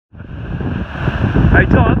Hey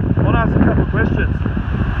John, I want to ask a couple of questions.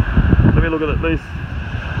 Let me look at this.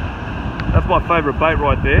 That's my favourite bait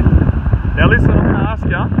right there. Now listen, I'm going to ask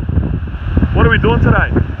you, what are we doing today?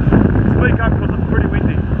 Speak up because it's pretty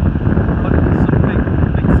windy. Looking for some big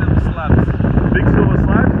silver slabs. Big silver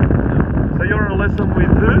slabs? Yeah. So you're in a lesson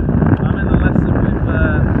with who? I'm in a lesson with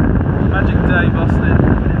Magic Dave Austin.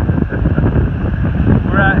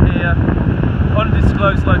 We're out here,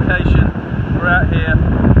 undisclosed location. We're out here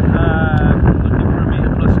looking for a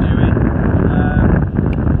metre plus Dewey.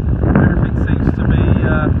 Everything seems to be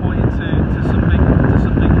pointing to some big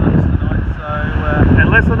ones tonight. So. And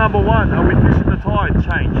lesson number one, are we fishing the tide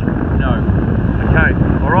change? No. Okay.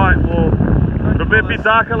 All right. Well, it'll be a bit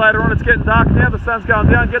darker later on. It's getting dark now. The sun's going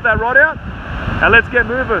down. Get that rod out, and let's get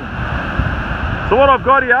moving. So what I've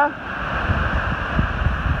got here,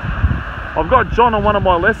 I've got John on one of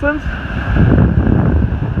my lessons,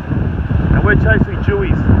 and we're chasing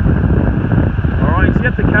Jewies. All right, he's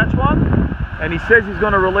yet to catch one, and he says he's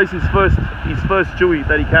going to release his first Jewie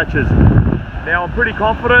that he catches. Now I'm pretty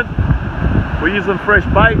confident. We're using fresh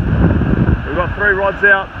bait. We've got 3 rods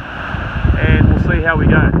out, and we'll see how we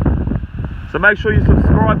go. So make sure you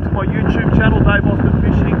subscribe to my YouTube channel, Dave Austin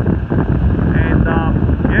Fishing, and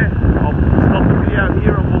yeah, I'll stop the video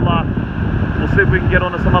here, and we'll see if we can get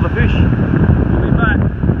onto some other fish. We'll be back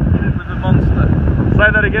with a monster.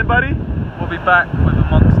 Say that again, buddy. We'll be back with a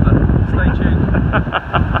monster. Stay tuned.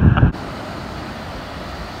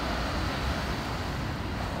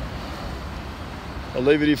 I'll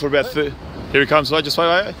leave it here for about 30. Here he comes, wait, just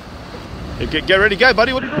wait. Get ready, go,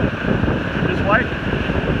 buddy. What are you doing? Just wait.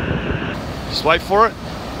 Just wait for it.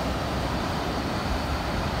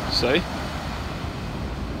 See?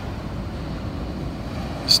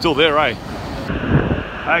 Still there, eh?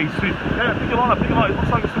 Hey, swim. Yeah, pick it on up, pick it on. It looks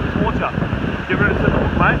like it's swimming towards you. Get ready to set the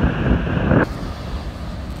hook, mate.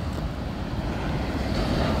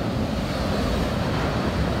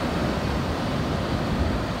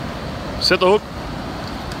 Set the hook.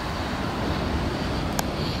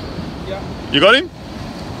 Yeah. You got him?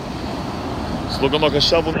 It's looking like a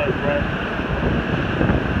shovel nose, bro.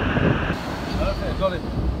 Okay, I got him.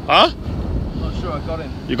 Huh? I'm not sure I got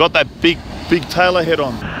him. You got that big tailor head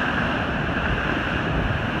on.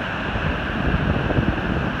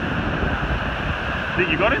 Think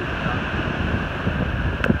you got him?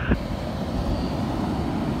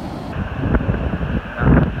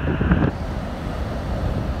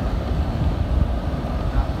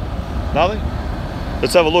 Nothing?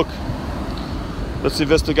 Let's have a look. Let's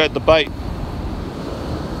investigate the bait.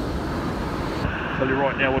 I'll tell you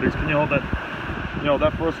right now what it is. Can you hold that? Can you hold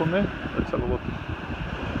that for us on there? Let's have a look.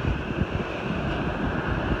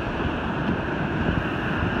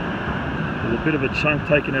 There's a bit of a chunk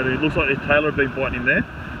taken out of it. It looks like the tailor had been biting in there.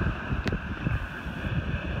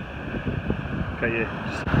 Okay,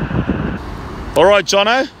 yeah. All right,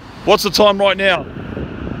 Jono. What's the time right now?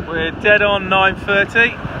 We're dead on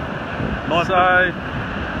 9:30. So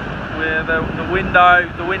we're the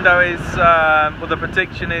window is well, the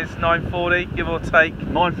prediction is 9:40, give or take.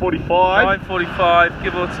 9:45. 9:45,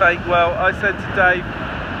 give or take. Well, I said to Dave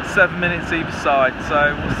 7 minutes either side,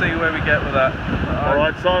 so we'll see where we get with that. All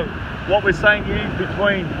right. So what we're saying is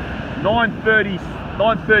between 9:30,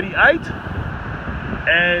 9:38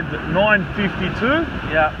 and 9:52.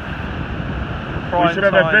 Yeah. We should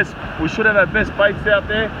have our best baits out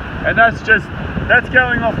there, and that's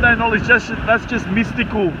going off no knowledge. That's just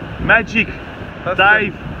mystical magic, that's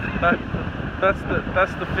Dave. That's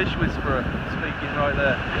the fish whisperer speaking right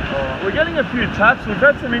there. Oh, we're getting a few taps. We've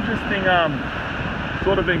had some interesting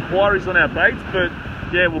sort of inquiries on our baits, but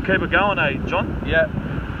yeah, we'll keep it going, eh, John? Yeah.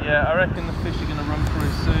 I reckon the fish are going to run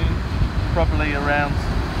through soon, probably around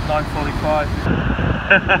 9:45.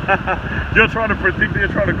 You're trying to predict it, you're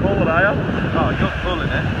trying to call it, are you? Oh, I got full in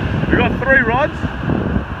it. We got 3 rods,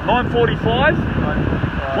 9:45,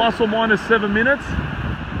 plus or minus 7 minutes,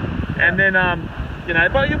 and then you know,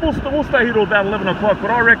 but we'll stay here till about 11 o'clock.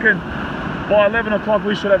 But I reckon by 11 o'clock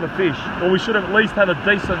we should have a fish, or we should at least have a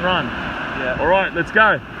decent run. Yeah. All right, let's go.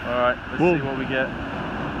 All right, let's see what we get.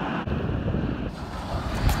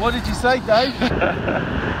 What did you say, Dave?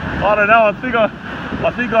 I don't know.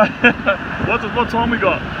 I think what time we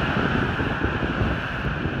got?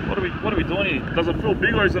 What are we doing here? Does it feel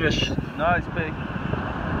big or is it a? No, it's big.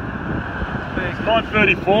 It's big. It's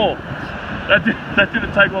 9:34. That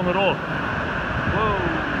didn't take long at all. Whoa.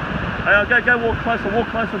 Hey, go walk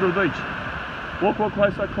closer to the beach. Walk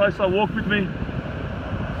closer, walk with me.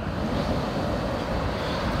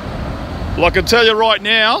 Well, I can tell you right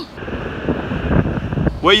now,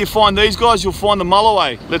 where you find these guys, you'll find the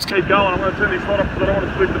mulloway. Let's keep going. I'm going to turn this light off because I don't want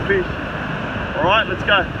to split the fish. All right, let's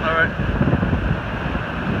go. All right.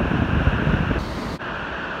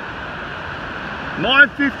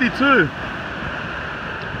 952.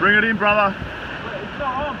 Bring it in, brother. It's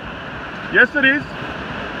not on. Yes, it is.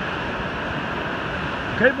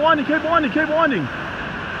 Keep winding, keep winding, keep winding.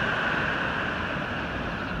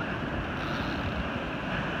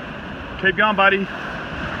 Keep going, buddy.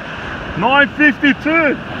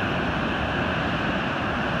 952.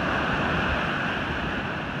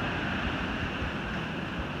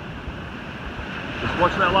 Just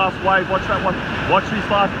watch that last wave, watch that one. Watch this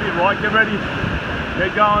last bit, right? Get ready.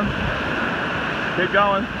 Keep going. Keep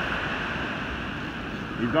going.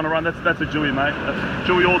 He's gonna run, that's a Jewy, mate. That's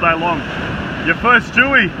Jewy all day long. Your first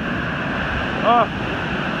Jewy. Oh,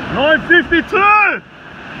 952!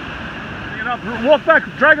 Bring it up, walk back,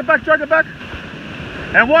 drag it back, drag it back.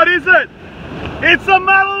 And what is it? It's a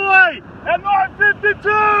mulloway at 952!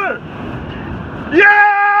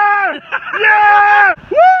 Yeah! Yeah!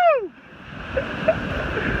 Woo!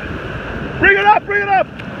 Bring it up, bring it up!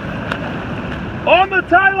 On the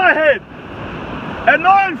tailor head at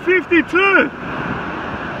 952!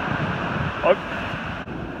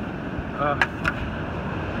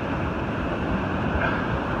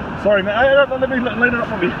 Sorry, man. Hey, let me lean it up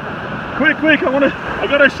for me. Quick, quick! I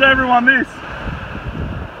gotta show everyone this.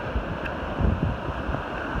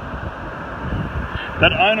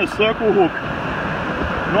 That owner circle hook.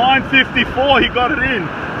 954. He got it in.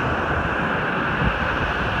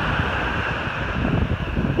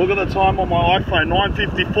 Look at the time on my iPhone.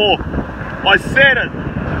 954. I said it.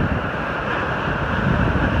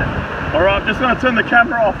 All right, I'm just gonna turn the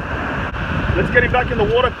camera off. Let's get him back in the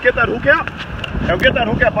water. Get that hook out. And we'll get that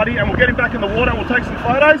hook out, buddy, and we'll get him back in the water and we'll take some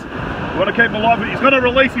photos. We want to keep him alive. He's going to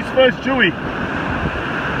release his first Jewy.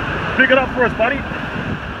 Pick it up for us, buddy.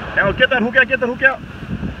 And we'll get that hook out, get that hook out.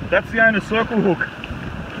 That's the owner's circle hook.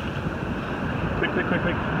 Quick, quick, quick,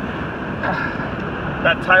 quick.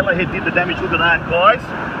 That tailor head did the damage. Look at that, guys.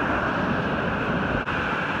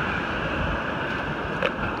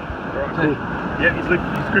 All right, cool. Yeah, he's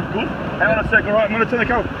gripped good. Hang on a sec, all right, I'm going to turn the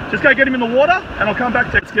camera. Just go get him in the water and I'll come back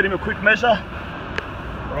to let's get him a quick measure.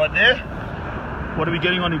 Right there. What are we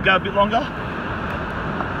getting on him? Go a bit longer.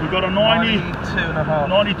 We've got a 92.5.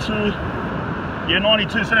 92. Yeah,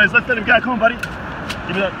 92 centimeters. Let's let him go. Come on, buddy.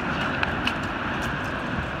 Give me that.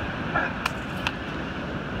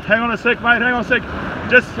 Hang on a sec, mate. Hang on a sec.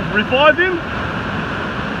 Just revive him.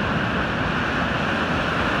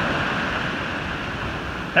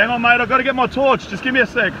 Hang on, mate. I've got to get my torch. Just give me a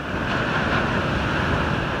sec.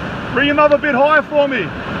 Bring him up a bit higher for me.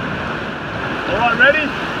 All right, ready?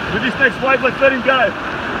 With this next wave, let's let him go.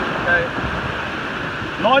 Okay.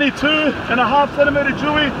 92.5 centimeter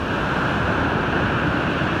Jewy.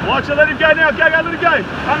 Watch it, let him go now. Go, go, let him go.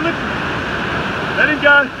 Unlift. Let him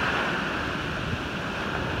go.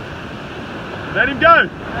 Let him go.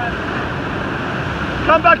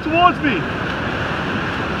 Come back towards me.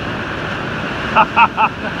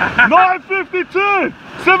 952.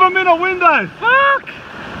 7-minute window. Fuck.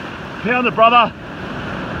 Pound it, brother.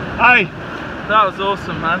 Hey. That was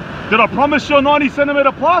awesome, man. Did I promise you a 90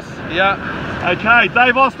 centimeter plus? Yeah. Okay,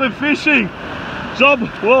 Dave Austin Fishing. Job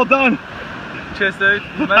well done. Cheers, dude.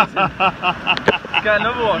 Amazing. Let's get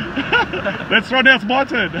another one. Let's run now, it's my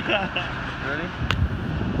turn. Ready?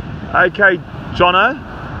 Okay, Jono.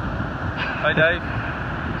 Hi, Dave.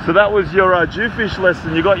 So that was your Jewfish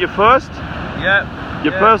lesson. You got your first? Yeah.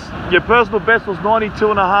 Your personal best was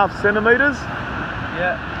 92.5 centimeters.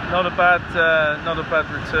 Yeah. Not a bad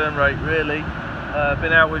return rate, really.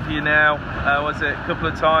 Been out with you now, was it a couple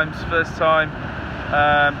of times? First time,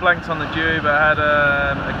 blanked on the dew, but I had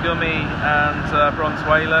a gummy and a bronze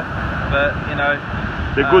whaler. But you know,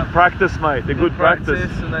 they're good practice, mate. They're good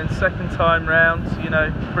practice. And then second time round, you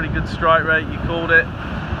know, pretty good strike rate. You called it.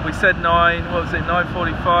 We said 9. What was it?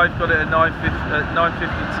 9:45. Got it at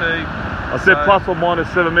 9:52. I said plus or minus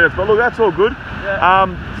 7 minutes, but look, that's all good. Yeah.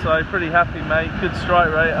 So pretty happy, mate. Good strike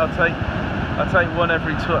rate. I'll take one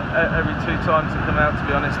every 2 times to come out, to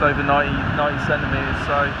be honest, over 90 centimeters.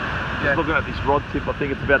 So yeah. Just looking at this rod tip, I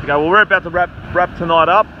think it's about to go. Well, we're about to wrap tonight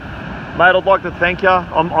up, mate. I'd like to thank you.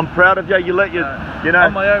 I'm proud of you. You let you know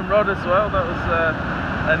on my own rod as well. That was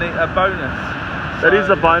a bonus. That is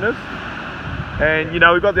a bonus. And you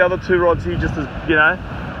know, we've got the other 2 rods here just as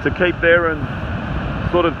to keep there and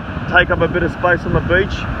sort of take up a bit of space on the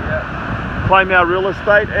beach. Yeah. Claim our real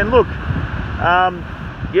estate. And look,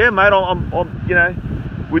 yeah, mate.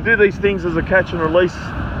 We do these things as a catch and release.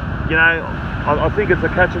 I think it's a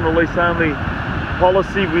catch and release only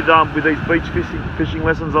policy with these beach fishing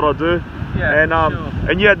lessons that I do. Yeah. And sure.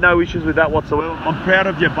 And you had no issues with that whatsoever. I'm proud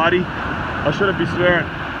of you, buddy. I shouldn't be swearing,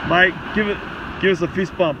 mate. Give us a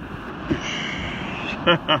fist bump.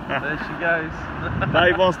 There she goes.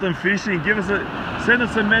 Dave Austin Fishing. Send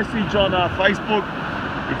us a message on Facebook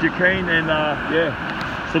if you're keen, and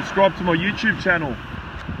yeah, subscribe to my YouTube channel.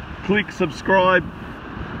 Click subscribe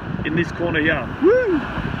in this corner here. Woo!